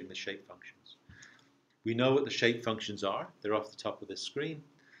differentiating the shape functions. We know what the shape functions are. They're off the top of this screen,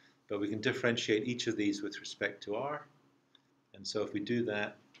 but we can differentiate each of these with respect to r. And so if we do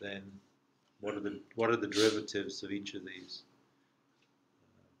that, then what are the derivatives of each of these?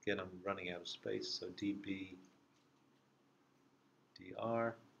 Again, I'm running out of space, so dB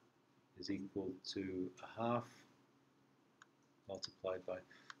dr is equal to a half multiplied by,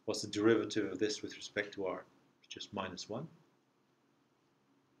 what's the derivative of this with respect to r? It's just -1.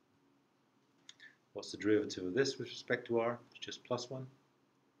 What's the derivative of this with respect to r? It's just +1.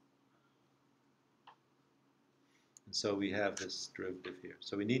 And so we have this derivative here.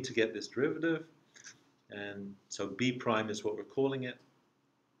 So we need to get this derivative, and so b prime is what we're calling it.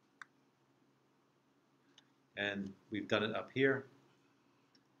 And we've done it up here.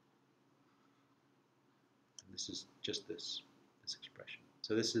 And this is just this expression.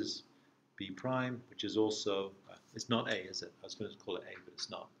 So this is b prime, which is also, it's not a, is it? I was going to call it a, but it's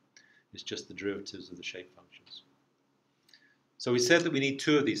not. It's just the derivatives of the shape functions. So we said that we need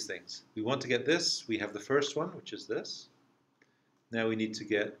two of these things. We want to get this. We have the first one, which is this. Now we need to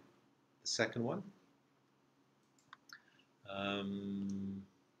get the second one.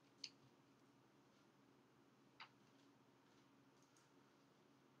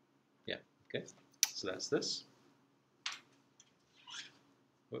 Yeah, okay. So that's this.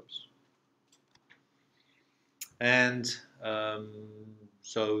 Whoops. And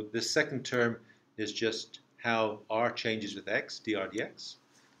so this second term is just how r changes with x, dr dx.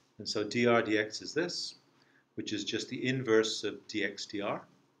 And so dr dx is this, which is just the inverse of dx dr,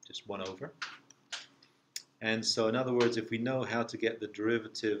 just 1 over. And so in other words, if we know how to get the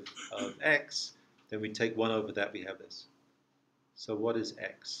derivative of x, then we take 1 over that, we have this. So what is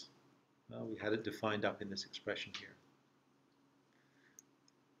x? Well, we had it defined up in this expression here.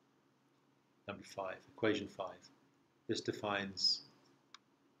 Number 5, equation 5. This defines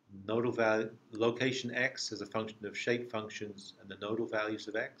nodal value, location x as a function of shape functions and the nodal values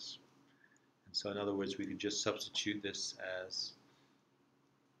of x. And so in other words, we could just substitute this as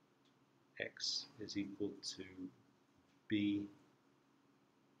x is equal to bx.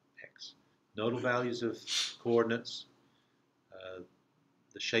 Nodal values of coordinates,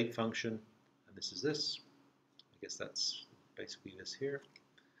 the shape function, and this is this. I guess that's basically this here.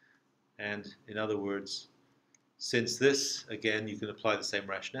 And in other words, since this, again, you can apply the same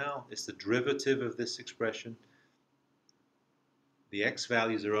rationale, it's the derivative of this expression. The x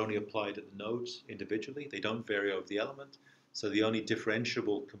values are only applied at the nodes individually. They don't vary over the element. So the only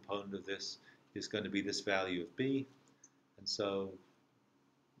differentiable component of this is going to be this value of b. And so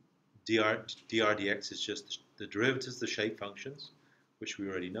dr dx is just the derivatives of the shape functions, which we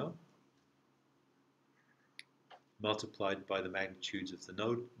already know, multiplied by the magnitudes of the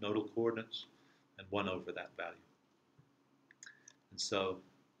nodal coordinates, and 1 over that value. And so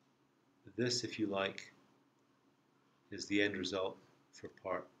this, if you like, is the end result for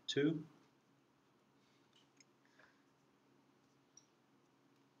part 2.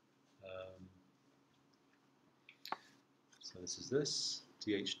 So this is this,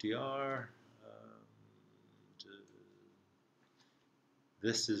 dhdr.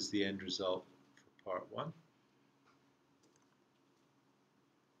 This is the end result for part 1.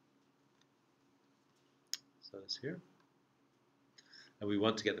 So it's here. And we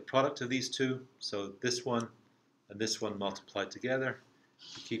want to get the product of these two. So this one and this one multiplied together,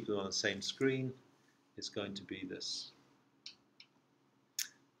 to keep them on the same screen, is going to be this.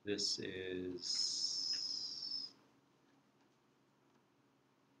 This is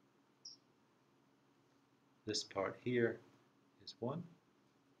this part here is 1.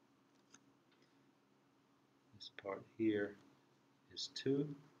 This part here is 2.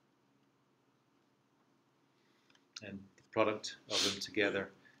 And the product of them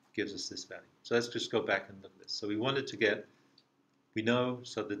together gives us this value. So let's just go back and look at this. So we wanted to get, we know,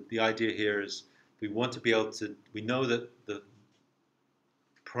 so that the idea here is we want to be able to, we know that the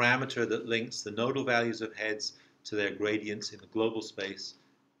parameter that links the nodal values of heads to their gradients in the global space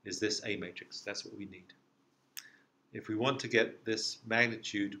is this A matrix. That's what we need. If we want to get this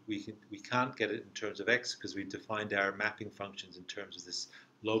magnitude, we can't get it in terms of x because we defined our mapping functions in terms of this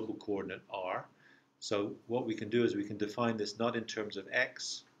local coordinate r. So what we can do is we can define this not in terms of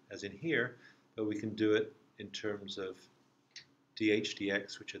x, as in here, but we can do it in terms of dh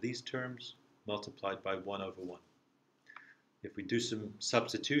dx, which are these terms, multiplied by 1 over 1. If we do some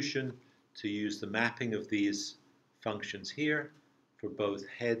substitution to use the mapping of these functions here for both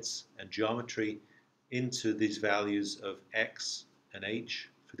heads and geometry into these values of x and h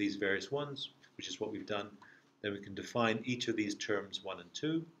for these various ones, which is what we've done, then we can define each of these terms 1 and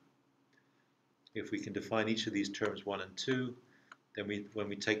 2. If we can define each of these terms 1 and 2, then when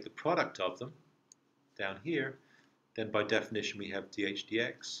we take the product of them down here, then by definition we have dh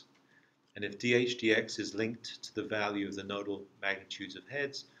dx. And if dh dx is linked to the value of the nodal magnitudes of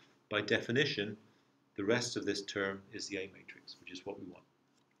heads, by definition, the rest of this term is the A matrix, which is what we want.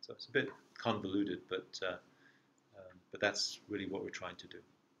 So it's a bit convoluted, but that's really what we're trying to do.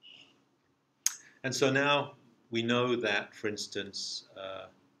 And so now we know that, for instance,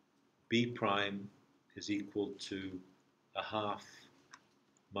 b prime is equal to a half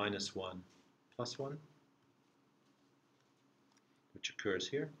minus 1 plus 1, which occurs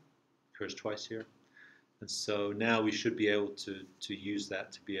here, occurs twice here. And so now we should be able to use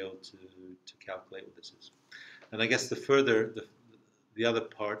that to be able to calculate what this is. And I guess the other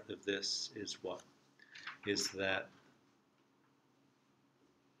part of this is what? Is that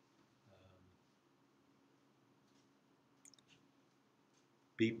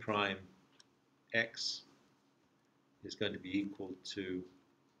b prime x is going to be equal to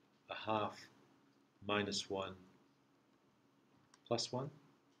a half minus 1 plus 1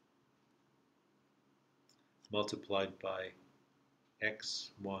 multiplied by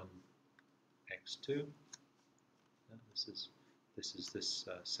x1, x2. This is this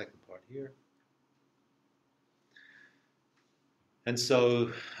second part here. And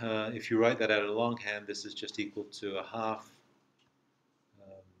so if you write that out in longhand, this is just equal to a half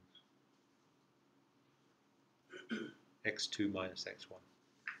x2 minus x1.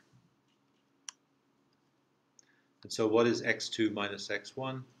 And so what is x2 minus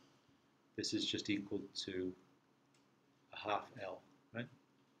x1? This is just equal to a half L, right?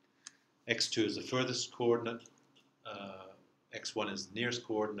 x2 is the furthest coordinate, x1 is the nearest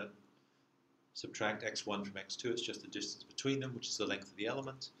coordinate, subtract x1 from x2, it's just the distance between them, which is the length of the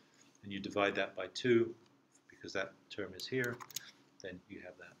element, and you divide that by 2, because that term is here, then you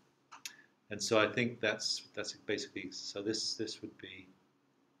have that. And so I think that's basically, so this would be,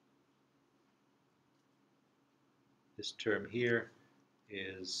 this term here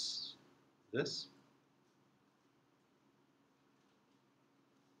is this.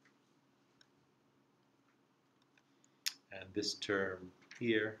 And this term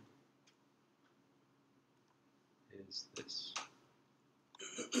here is this.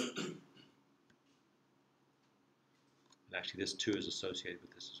 And actually this 2 is associated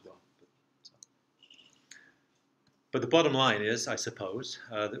with this as well. But the bottom line is, I suppose,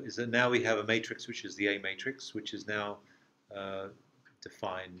 is that now we have a matrix which is the A matrix, which is now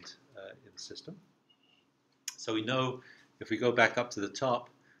defined in the system. So we know, if we go back up to the top,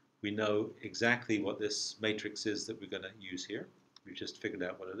 we know exactly what this matrix is that we're going to use here. We've just figured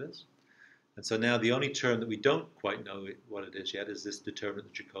out what it is. And so now the only term that we don't quite know what it is yet is this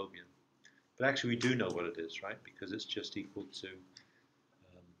determinant Jacobian. But actually we do know what it is, right? Because it's just equal to,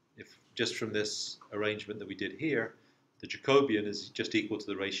 if just from this arrangement that we did here, the Jacobian is just equal to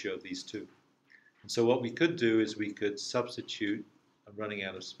the ratio of these two. And so what we could do is we could substitute, I'm running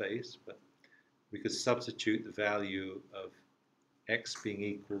out of space, but we could substitute the value of x being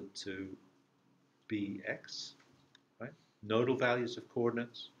equal to bx, right? Nodal values of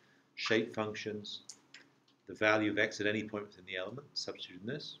coordinates, shape functions, the value of x at any point within the element, substitute in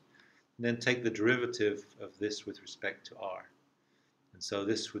this, and then take the derivative of this with respect to r. And so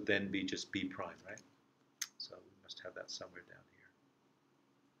this would then be just b prime, right? So we must have that somewhere down here.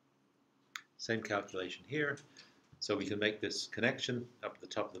 Same calculation here. So we can make this connection up at the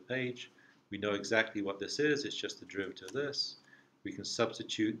top of the page. We know exactly what this is. It's just the derivative of this. We can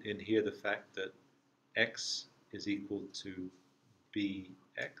substitute in here the fact that x is equal to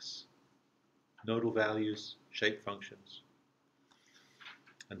bx, nodal values, shape functions.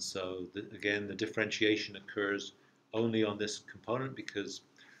 And so, again, the differentiation occurs only on this component because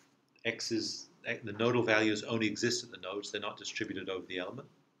the nodal values only exist at the nodes. They're not distributed over the element.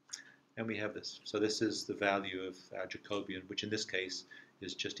 And we have this. So this is the value of our Jacobian, which in this case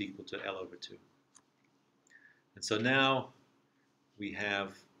is just equal to L over 2. And so now we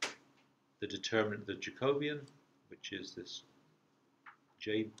have the determinant of the Jacobian, which is this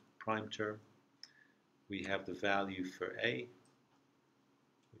J prime term. We have the value for A,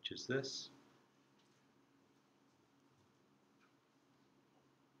 which is this.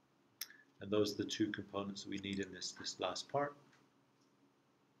 And those are the two components that we need in this last part.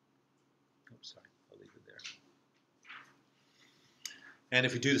 Oops, sorry, I'll leave it there. And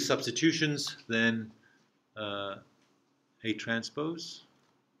if we do the substitutions, then A transpose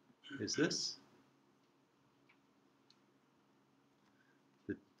is this.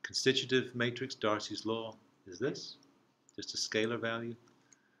 The constitutive matrix, Darcy's law, is this. Just a scalar value.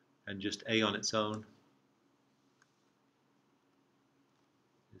 And just A on its own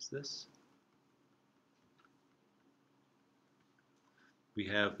is this. We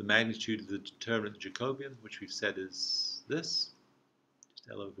have the magnitude of the determinant Jacobian, which we've said is this, just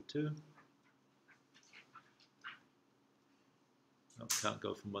L over 2. Oh, can't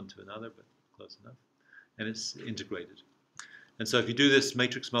go from one to another, but close enough. And it's integrated. And so if you do this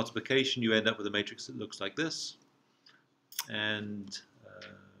matrix multiplication, you end up with a matrix that looks like this, and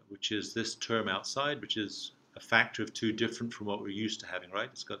which is this term outside, which is a factor of 2 different from what we're used to having, right?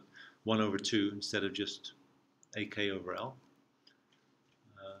 It's got 1 over 2 instead of just AK over L.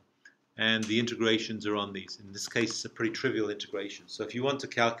 And the integrations are on these. In this case, it's a pretty trivial integration. So if you want to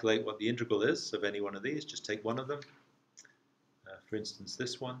calculate what the integral is of any one of these, just take one of them. For instance,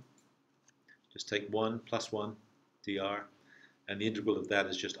 this one. Just take 1 plus 1 dr. And the integral of that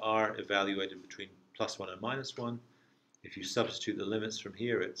is just r evaluated between plus 1 and minus 1. If you substitute the limits from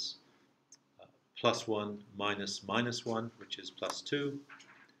here, it's plus 1 minus minus 1, which is plus 2.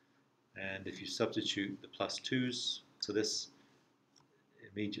 And if you substitute the plus 2's, so this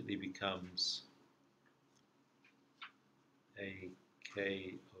immediately becomes AK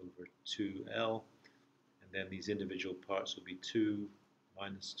over 2L, and then these individual parts will be 2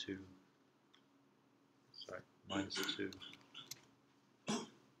 minus 2, sorry, minus 2 and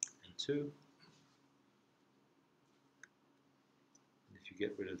 2. And if you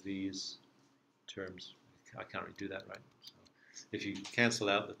get rid of these terms, I can't really do that, right? So if you cancel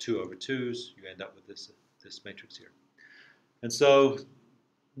out the 2 over 2's, you end up with this matrix here. And so,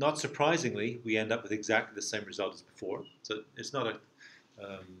 not surprisingly, we end up with exactly the same result as before. So it's not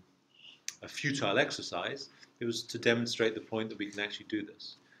a futile exercise. It was to demonstrate the point that we can actually do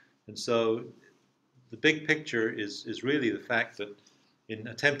this. And so the big picture is really the fact that in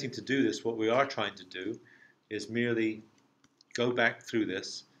attempting to do this, what we are trying to do is merely go back through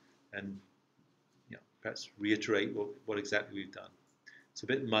this and perhaps reiterate what exactly we've done. It's a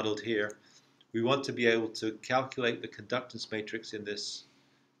bit muddled here. We want to be able to calculate the conductance matrix in this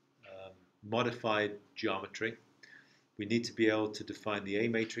modified geometry. We need to be able to define the A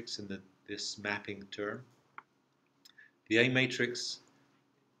matrix in this mapping term. The A matrix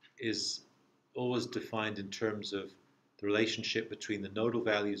is always defined in terms of the relationship between the nodal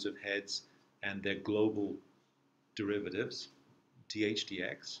values of heads and their global derivatives, dh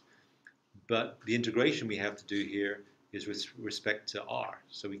dx. But the integration we have to do here is with respect to r.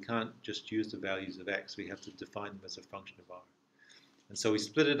 So we can't just use the values of x. We have to define them as a function of r. And so we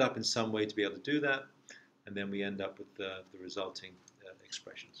split it up in some way to be able to do that, and then we end up with the resulting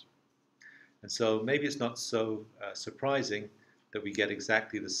expressions. And so maybe it's not so surprising that we get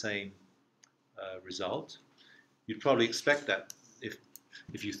exactly the same result. You'd probably expect that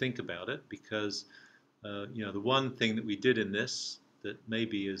if you think about it, because the one thing that we did in this that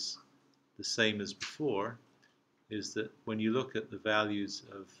maybe is the same as before is that when you look at the values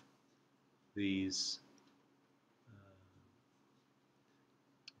of these,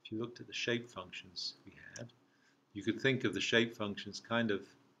 if you looked at the shape functions we had, you could think of the shape functions kind of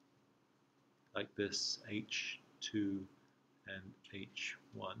like this, h2 and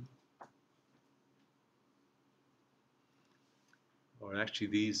h1. Or actually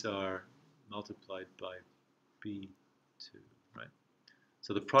these are multiplied by b2, right?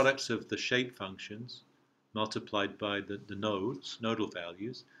 So the products of the shape functions multiplied by the nodal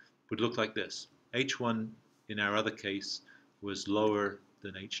values, would look like this. h1 in our other case was lower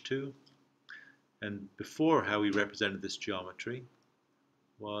than h2, and before how we represented this geometry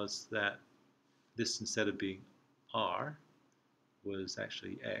was that this, instead of being r, was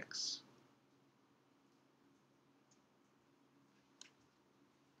actually x.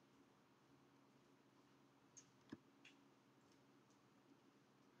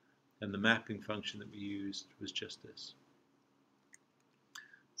 And the mapping function that we used was just this.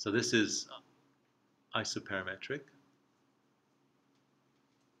 So this is isoparametric.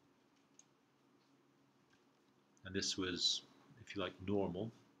 And this was, if you like,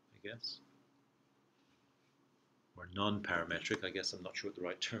 normal, I guess. Or non-parametric. I guess I'm not sure what the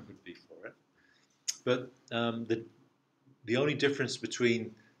right term would be for it. But the only difference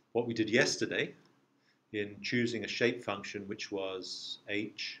between what we did yesterday in choosing a shape function which was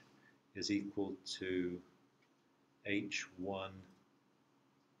h is equal to h1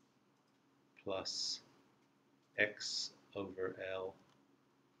 plus x over L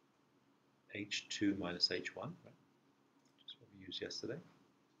h2 minus h1, right? Which is what we used yesterday.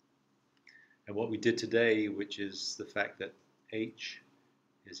 And what we did today, which is the fact that h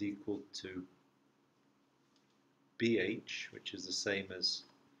is equal to bh, which is the same as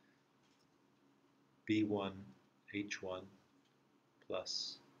b1 h1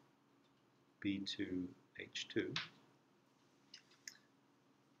 plus b2 h2.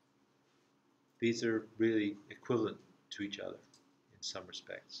 These are really equivalent to each other in some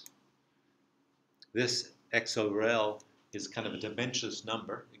respects. This x over L is kind of a dimensionless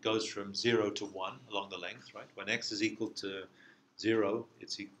number. It goes from 0 to 1 along the length, right? When x is equal to 0,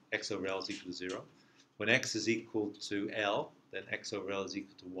 x over L is equal to 0. When x is equal to L, then x over L is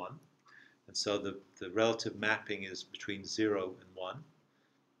equal to 1. And so the relative mapping is between 0 and 1.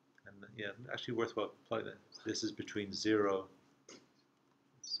 And yeah, actually worthwhile plotting that. This is between 0,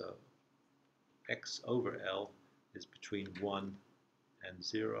 so x over L is between 1 and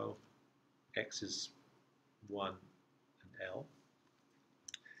 0. X is 1 and L.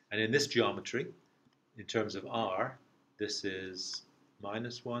 And in this geometry, in terms of R, this is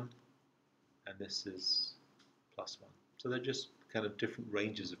minus 1 and this is plus 1. So they're just kind of different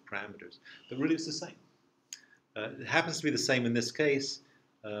ranges of parameters, but really it's the same. It happens to be the same in this case,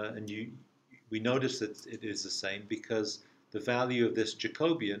 and we notice that it is the same because the value of this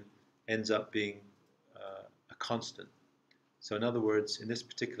Jacobian ends up being a constant. So in other words, in this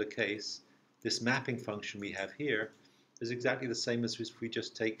particular case, this mapping function we have here is exactly the same as if we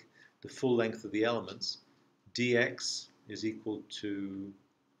just take the full length of the elements. dx is equal to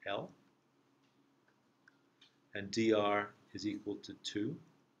L, and dr is equal to 2.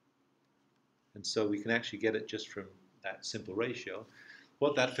 And so we can actually get it just from that simple ratio.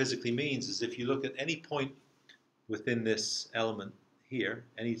 What that physically means is if you look at any point within this element here,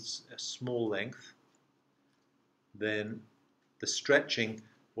 any small length, then the stretching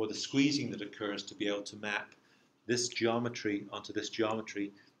or the squeezing that occurs to be able to map this geometry onto this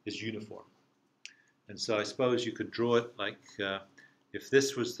geometry is uniform. And so I suppose you could draw it like if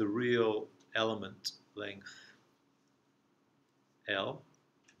this was the real element length L,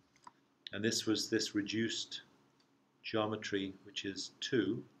 and this was this reduced geometry, which is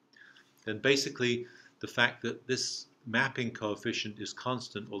 2, then basically the fact that this mapping coefficient is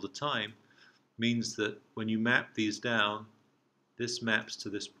constant all the time means that when you map these down, this maps to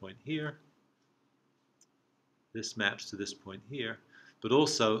this point here, this maps to this point here, but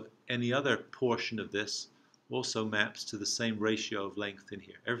also any other portion of this also maps to the same ratio of length in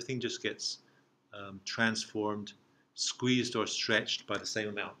here. Everything just gets transformed, squeezed or stretched by the same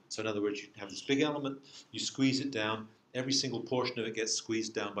amount. So in other words, you have this big element, you squeeze it down, every single portion of it gets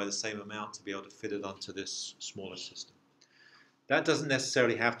squeezed down by the same amount to be able to fit it onto this smaller system. That doesn't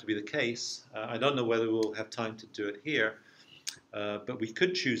necessarily have to be the case. I don't know whether we'll have time to do it here, but we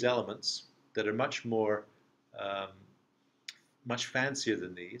could choose elements that are much more, much fancier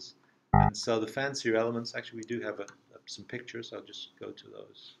than these. And so the fancier elements, actually we do have some pictures. I'll just go to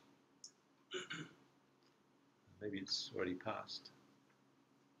those. Maybe it's already passed.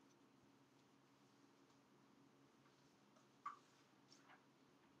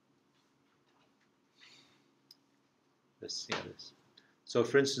 This. So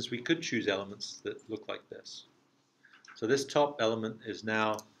for instance, we could choose elements that look like this. So this top element is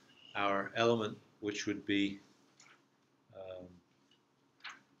now our element which would be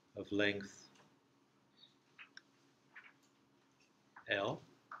of length L.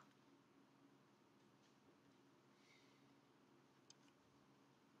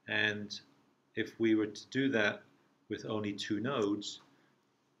 And if we were to do that with only 2 nodes,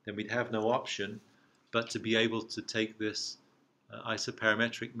 then we'd have no option but to be able to take this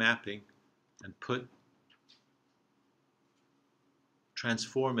isoparametric mapping and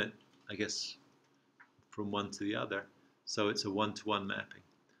transform it, I guess, from one to the other. So it's a one-to-one mapping.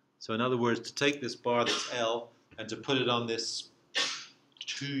 So in other words, to take this bar that's L and to put it on this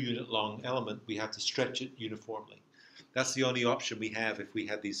 2-unit long element, we have to stretch it uniformly. That's the only option we have if we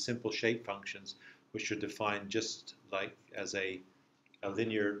have these simple shape functions, which are defined just like as a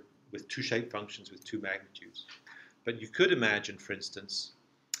linear with 2 shape functions with 2 magnitudes. But you could imagine, for instance,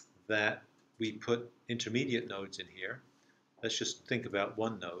 that we put intermediate nodes in here. Let's just think about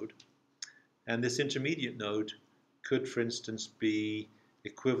one node. And this intermediate node could, for instance, be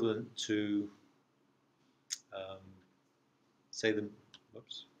equivalent to, say the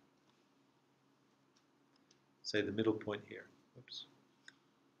middle point here. Oops.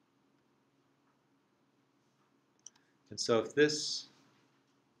 And so if this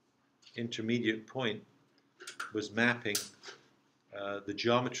intermediate point was mapping the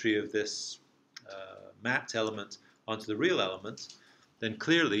geometry of this mapped element onto the real element, then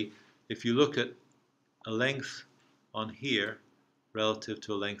clearly if you look at a length on here relative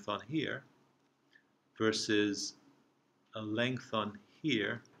to a length on here versus a length on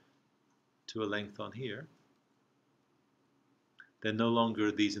here to a length on here, then no longer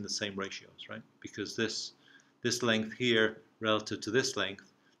are these in the same ratios, right? Because this length here relative to this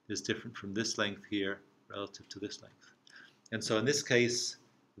length is different from this length here relative to this length. And so in this case,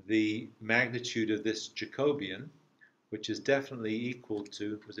 the magnitude of this Jacobian, which is definitely equal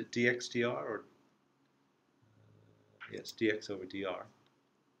to, was it dx dr, or yes, dx over dr.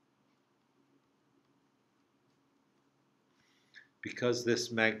 Because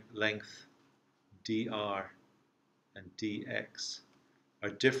this length dr and dx are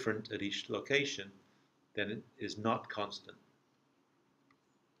different at each location, then it is not constant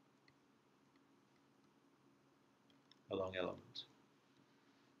along elements.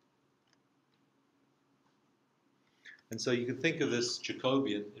 And so you can think of this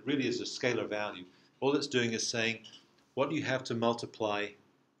Jacobian, it really is a scalar value. All it's doing is saying what do you have to multiply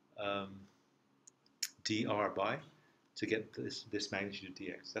dr by to get this magnitude of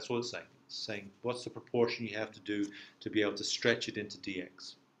dx. That's what it's saying. It's saying what's the proportion you have to do to be able to stretch it into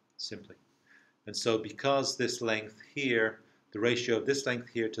dx, simply. And so because this length here, the ratio of this length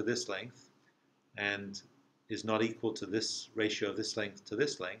here to this length, and is not equal to this ratio of this length to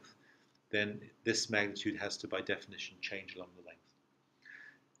this length, then this magnitude has to, by definition, change along the length.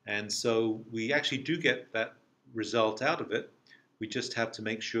 And so we actually do get that result out of it. We just have to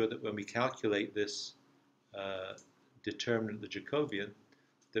make sure that when we calculate this determinant, the Jacobian,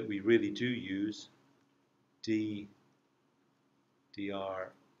 that we really do use dr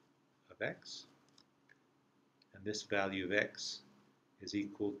of x, and this value of x is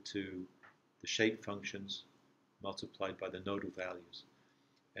equal to the shape functions multiplied by the nodal values.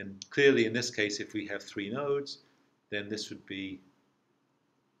 And clearly in this case, if we have 3 nodes, then this would be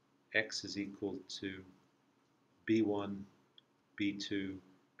x is equal to b1, b2,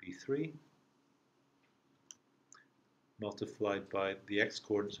 b3 multiplied by the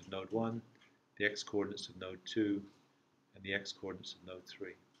x-coordinates of node 1, the x-coordinates of node 2, and the x-coordinates of node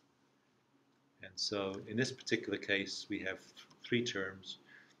 3. And so in this particular case, we have 3 terms,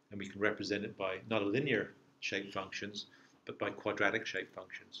 and we can represent it by not a linear shape functions, but by quadratic shape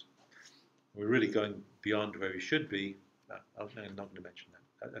functions. We're really going beyond where we should be. I'm not going to mention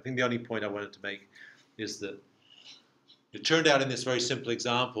that. I think the only point I wanted to make is that it turned out in this very simple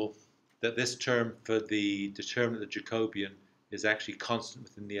example that this term for the determinant of the Jacobian is actually constant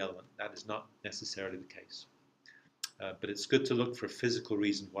within the element. That is not necessarily the case. But it's good to look for a physical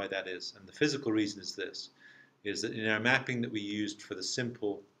reason why that is. And the physical reason is this, is that in our mapping that we used for the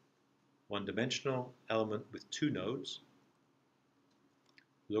simple one-dimensional element with 2 nodes,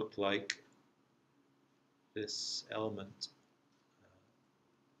 looked like this element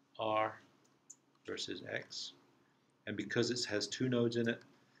R versus X. And because it has 2 nodes in it,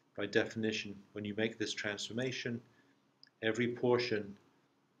 by definition, when you make this transformation, every portion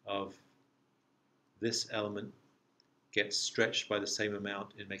of this element gets stretched by the same amount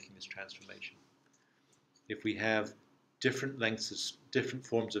in making this transformation. If we have different lengths, different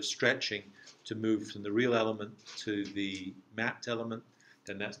forms of stretching to move from the real element to the mapped element,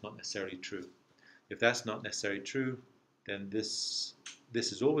 then that's not necessarily true. If that's not necessarily true, then this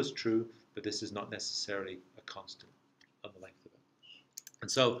is always true, but this is not necessarily a constant on the length of it.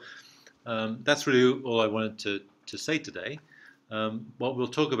 And so that's really all I wanted to say today. What we'll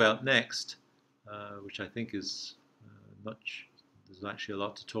talk about next, which I think is there's actually a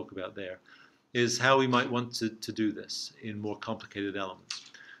lot to talk about there, is how we might want to do this in more complicated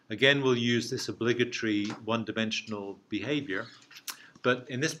elements. Again, we'll use this obligatory one-dimensional behavior, but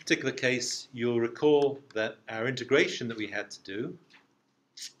in this particular case, you'll recall that our integration that we had to do,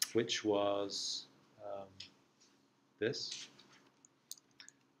 which was this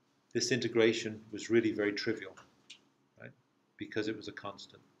integration was really very trivial, right? Because it was a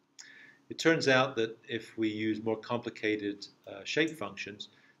constant. It turns out that if we use more complicated shape functions,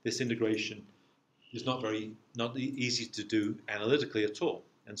 this integration is not easy to do analytically at all.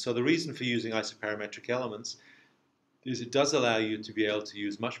 And so the reason for using isoparametric elements is it does allow you to be able to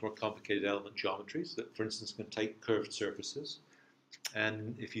use much more complicated element geometries that, for instance, can take curved surfaces.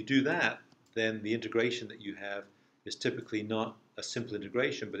 And if you do that, then the integration that you have is typically not a simple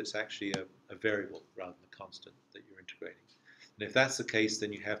integration, but it's actually a variable rather than a constant that you're integrating. And if that's the case,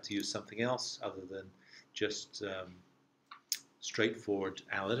 then you have to use something else other than just straightforward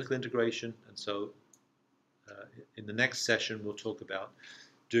analytical integration. And so in the next session, we'll talk about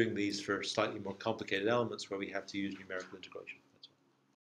doing these for slightly more complicated elements where we have to use numerical integration.